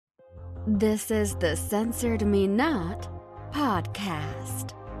This is the Censored Me Not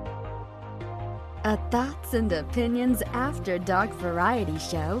podcast. A thoughts and opinions after dark variety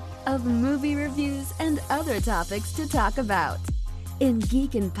show of movie reviews and other topics to talk about. In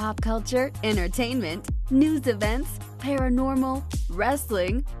geek and pop culture, entertainment, news events, paranormal,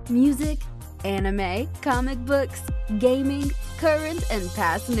 wrestling, music, anime, comic books, gaming, current and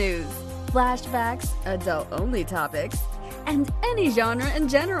past news, flashbacks, adult-only topics, and any genre in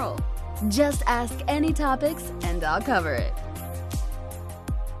general. Just ask any topics and I'll cover it.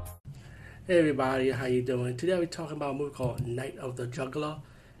 Hey everybody, how you doing? Today we're talking about a movie called Night of the Juggler.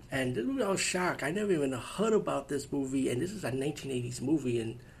 And this movie, I was shocked. I never even heard about this movie, and this is a 1980s movie,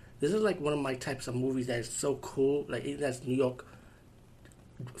 and this is like one of my types of movies that is so cool. Like, even that's New York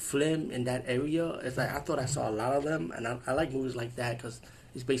film in that area. It's like, I thought I saw a lot of them, and I like movies like that because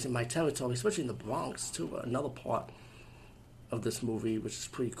it's based in my territory, especially in the Bronx, too, another part of this movie, which is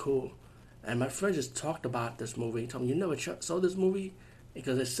pretty cool. And my friend just talked about this movie. He told me, you never saw this movie?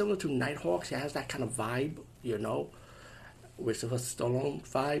 Because it's similar to Nighthawks. It has that kind of vibe, you know, which is a Stallone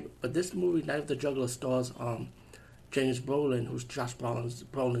vibe. But this movie, Night of the Juggler, stars James Brolin, who's Josh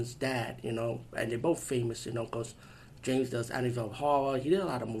Brolin's dad, you know. And they're both famous, you know, because James does Amityville Horror. He did a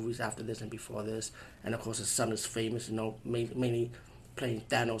lot of movies after this and before this. And, of course, his son is famous, you know, mainly playing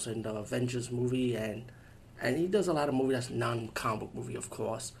Thanos in the Avengers movie. And he does a lot of movies that's non-comic book movie, of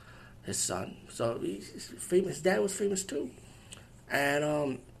course, his son. So he's famous. His dad was famous, too. And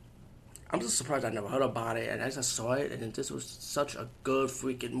I'm just surprised I never heard about it. And as I saw it, and this was such a good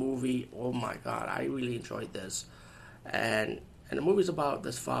freaking movie. Oh, my God. I really enjoyed this. And the movie's about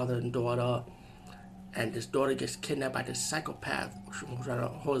this father and daughter. And this daughter gets kidnapped by this psychopath who's trying to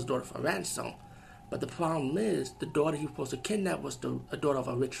hold his daughter for ransom. But the problem is, the daughter he was supposed to kidnap was a daughter of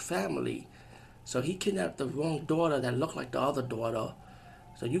a rich family. So he kidnapped the wrong daughter that looked like the other daughter.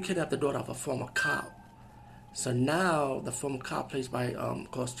 So you kidnapped the daughter of a former cop. So now the former cop, played by, of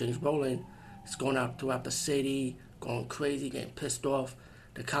course, James Brolin, is going out throughout the city, going crazy, getting pissed off.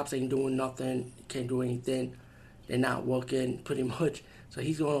 The cops ain't doing nothing, can't do anything. They're not working, pretty much. So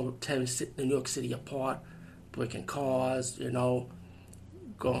he's going to tear New York City apart, breaking cars, you know,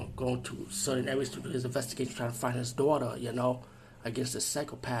 going to certain areas to do his investigation, trying to find his daughter, you know, against this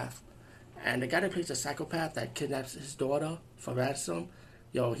psychopath. And the guy that plays the psychopath that kidnaps his daughter for ransom,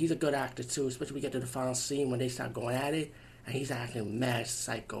 yo, he's a good actor too, especially when we get to the final scene when they start going at it, and he's acting mad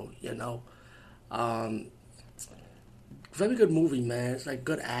psycho, you know. Very good movie, man. It's like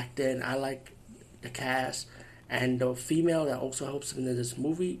good acting. I like the cast. And the female that also helps him in this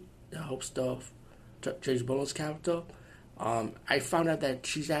movie, that helps James Brolin's character, I found out that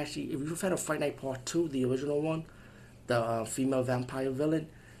she's actually, if you've had a Fright Night Part 2, the original one, the female vampire villain,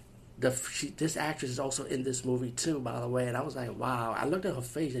 this actress is also in this movie too, by the way, and I was like, wow. I looked at her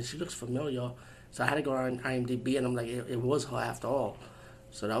face and she looks familiar, so I had to go on IMDb, and I'm like, it was her after all.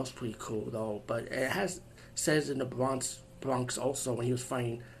 So that was pretty cool though. But it says in the Bronx also, when he was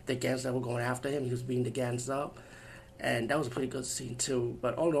fighting the gangs that were going after him, he was beating the gangs up, and that was a pretty good scene too.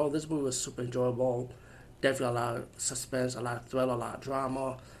 But all in all, this movie was super enjoyable. Definitely a lot of suspense, a lot of thrill, a lot of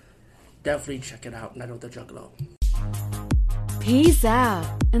drama. Definitely check it out, Night of the Juggler. Peace out,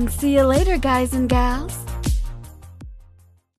 and see you later, guys and gals.